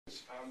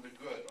on the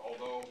good,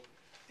 although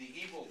the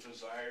evil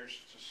desires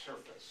to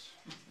surface.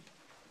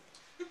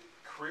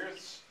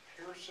 Chris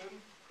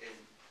Pierson,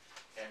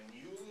 an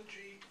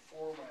eulogy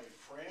for my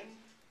friend.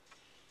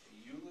 A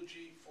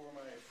eulogy for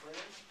my friend,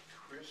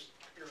 Chris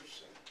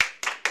Pierson.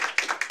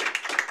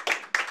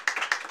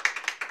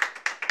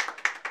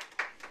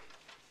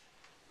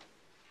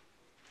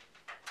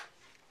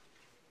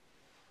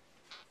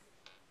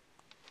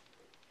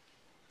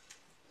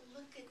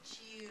 Look at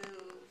you,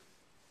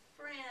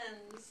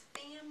 friends,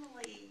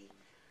 family.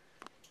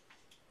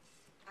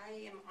 I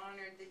am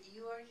honored that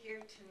you are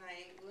here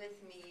tonight with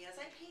me as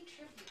I pay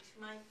tribute to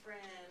my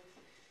friend,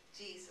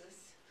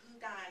 Jesus, who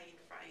died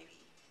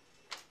Friday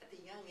at the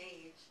young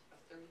age of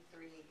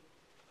 33.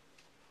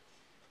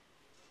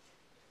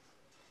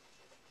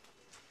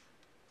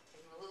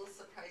 I'm a little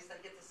surprised I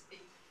get to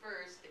speak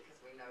first because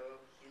we know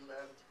he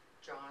loved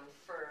John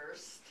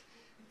first,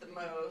 the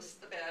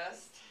most, the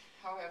best.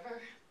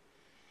 However,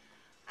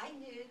 I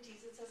knew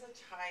Jesus as a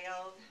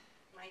child.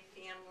 My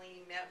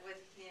family met with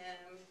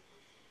him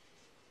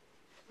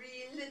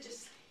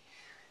religiously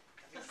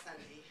every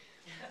Sunday.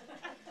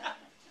 What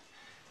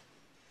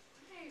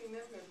I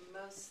remember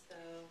most,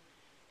 though,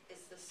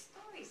 is the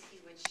stories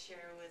he would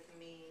share with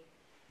me.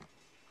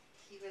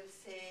 He would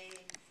say,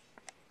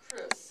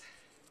 Chris,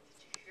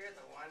 did you hear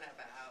the one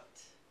about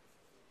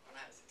when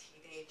I was a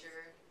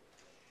teenager?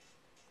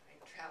 I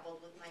traveled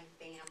with my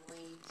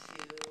family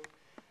to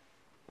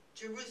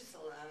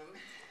Jerusalem.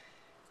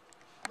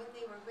 When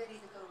they were ready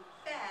to go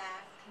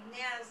back to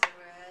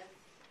Nazareth,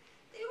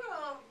 they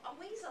were a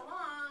ways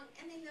along,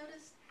 and they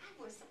noticed I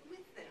wasn't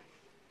with them.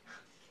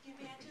 Can you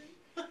imagine?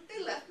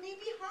 They left me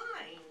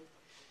behind.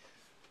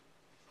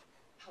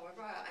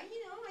 However,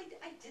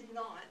 I did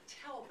not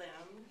tell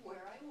them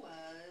where I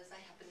was. I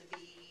happened to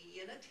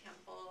be in a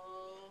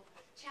temple,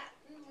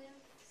 chatting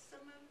with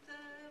some of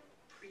the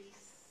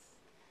priests,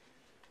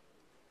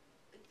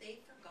 but they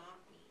forgot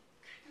me.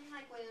 Kind of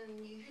like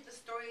when you hear the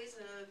stories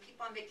of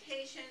people on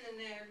vacation and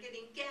they're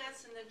getting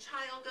gas and the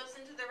child goes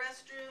into the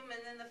restroom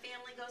and then the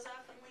family goes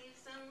off and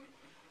leaves them.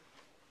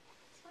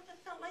 That's what it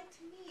felt like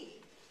to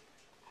me.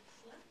 I was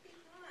left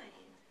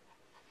behind.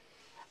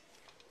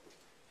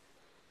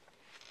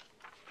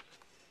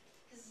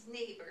 His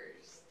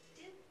neighbors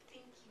did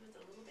think he was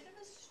a little bit of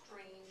a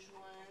strange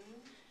one.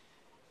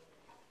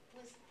 He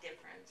was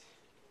different.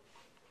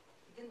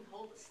 He didn't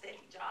hold a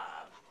steady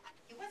job.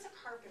 He was a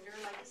carpenter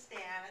like his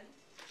dad.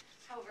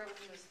 However,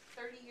 when he was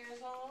 30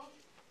 years old,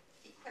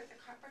 he quit the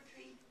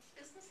carpentry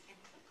business and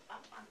took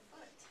up on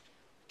foot.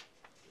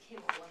 Became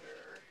a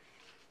wanderer.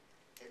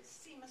 It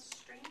seemed a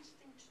strange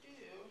thing to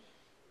do.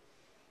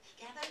 He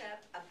gathered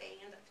up a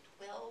band of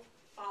 12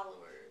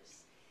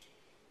 followers,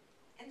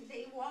 and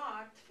they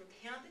walked from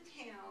town to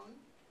town,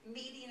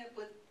 meeting up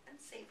with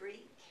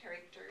unsavory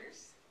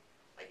characters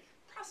like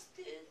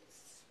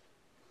prostitutes,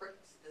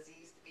 crooks,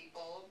 diseased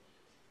people,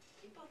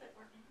 people that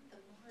were on the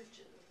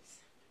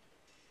margins.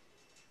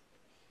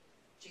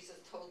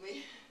 Jesus told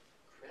me,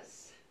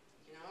 Chris,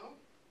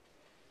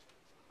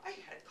 I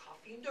had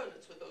coffee and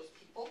donuts with those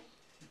people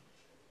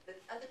that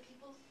other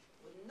people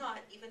would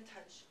not even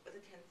touch with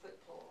a 10-foot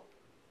pole.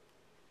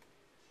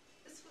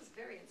 This was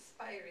very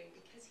inspiring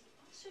because he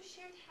also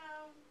shared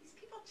how these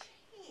people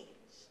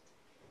changed.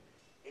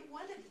 They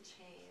wanted to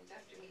change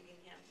after meeting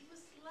him. He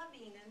was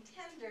loving and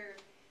tender.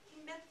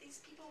 He met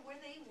these people where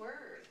they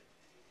were.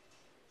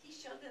 He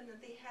showed them that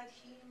they had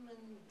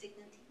human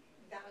dignity,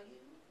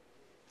 value,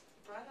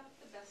 brought out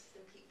the best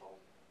in people.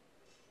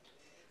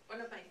 One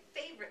of my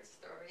favorite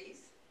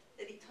stories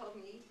that he told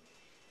me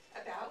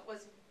about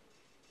was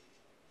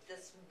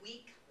this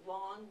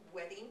week-long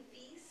wedding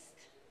feast.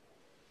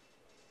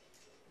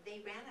 They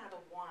ran out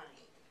of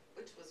wine,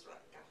 which was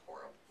like a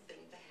horrible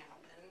thing to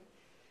happen.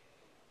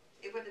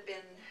 It would have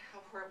been a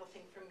horrible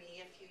thing for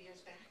me a few years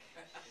back.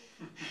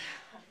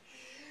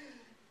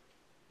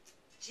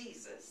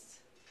 Jesus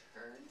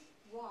turned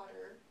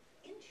water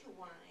into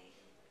wine.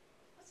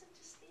 It wasn't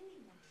just any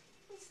wine.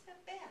 It was the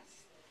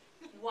best.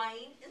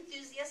 Wine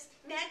Enthusiast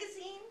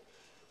magazine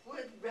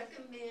would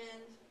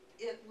recommend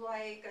it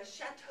like a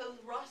Chateau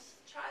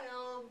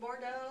Rothschild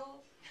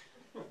Bordeaux.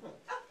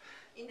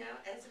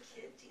 As a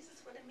kid,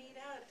 Jesus would have made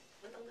out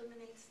with a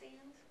lemonade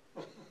stand.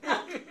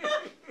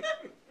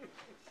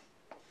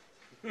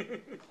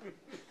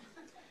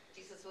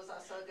 Jesus was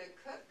also a good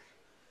cook.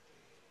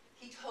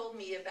 He told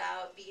me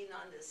about being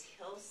on this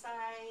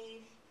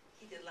hillside.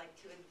 He did like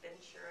to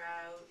adventure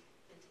out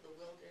into the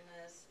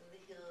wilderness and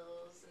the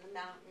hills and the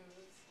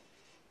mountains.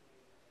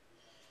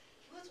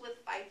 He was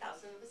with 5,000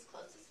 of his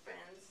closest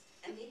friends,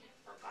 and they had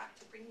forgot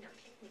to bring their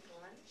picnic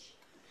lunch.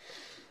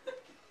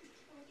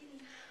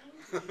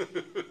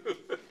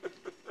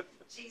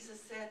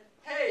 Jesus said,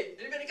 hey,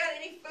 anybody got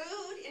any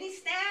food? Any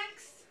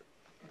snacks?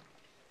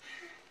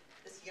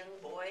 This young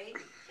boy,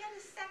 he had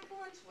his sack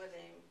lunch with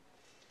him.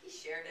 He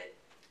shared it,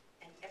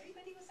 and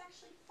everybody was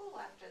actually full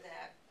after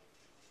that.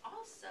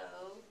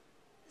 Also,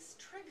 this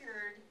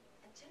triggered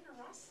a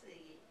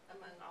generosity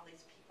among all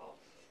these people.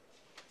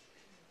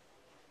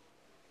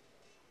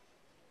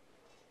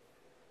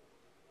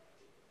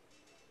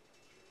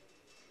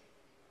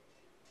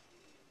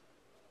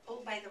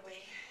 by the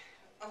way,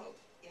 oh,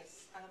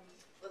 yes,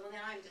 well,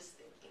 now I'm just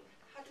thinking,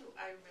 how do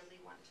I really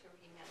want to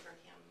remember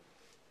him?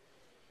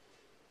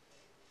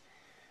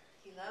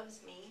 He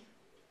loves me,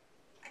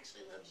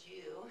 actually loves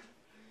you.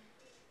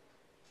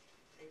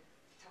 I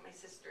tell my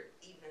sister,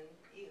 even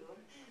you.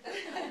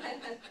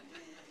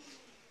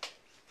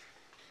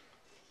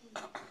 He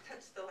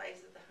touched the lives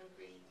of the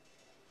hungry,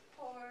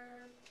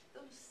 poor,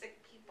 those sick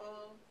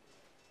people.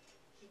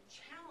 He's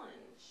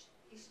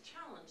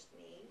challenged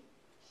me.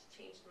 He's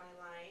changed my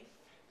life.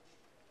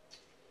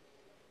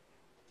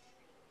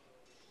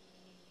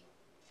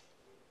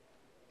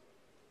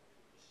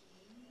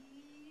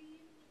 He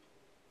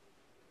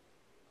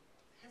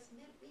has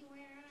met me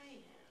where I am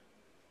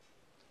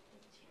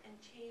and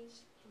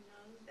changed,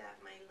 that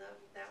my love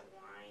of that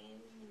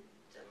wine,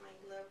 to my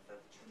love of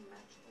too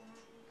much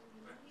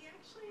wine. He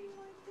actually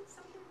did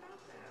something about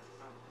that.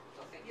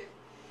 Okay. Yeah.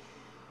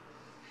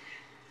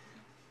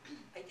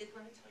 I did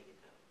want to tell you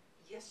though,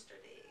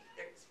 yesterday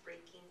there's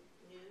breaking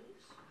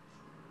news.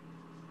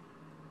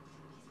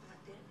 He's not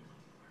dead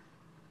anymore.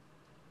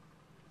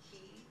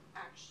 He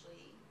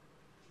actually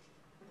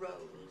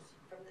rose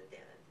from the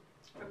dead,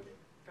 from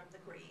the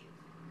grave.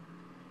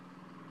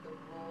 The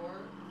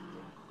roar of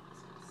death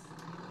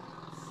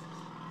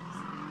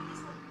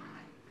he's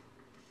alive.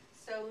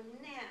 So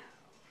now,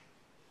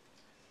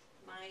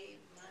 I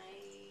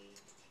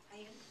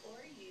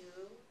implore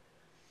you,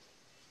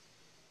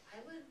 I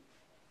would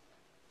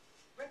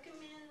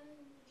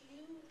recommend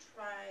you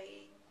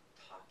try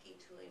talking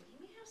to him. He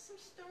may have some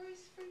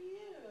stories for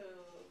you.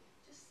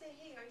 Just say,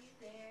 hey, are you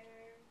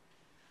there?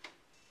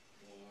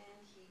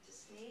 And he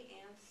just may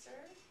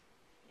answer,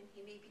 and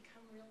he may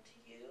become real to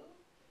you.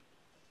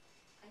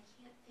 I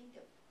can't think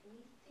of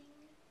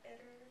anything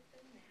better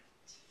than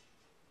that.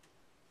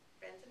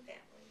 Friends and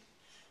family.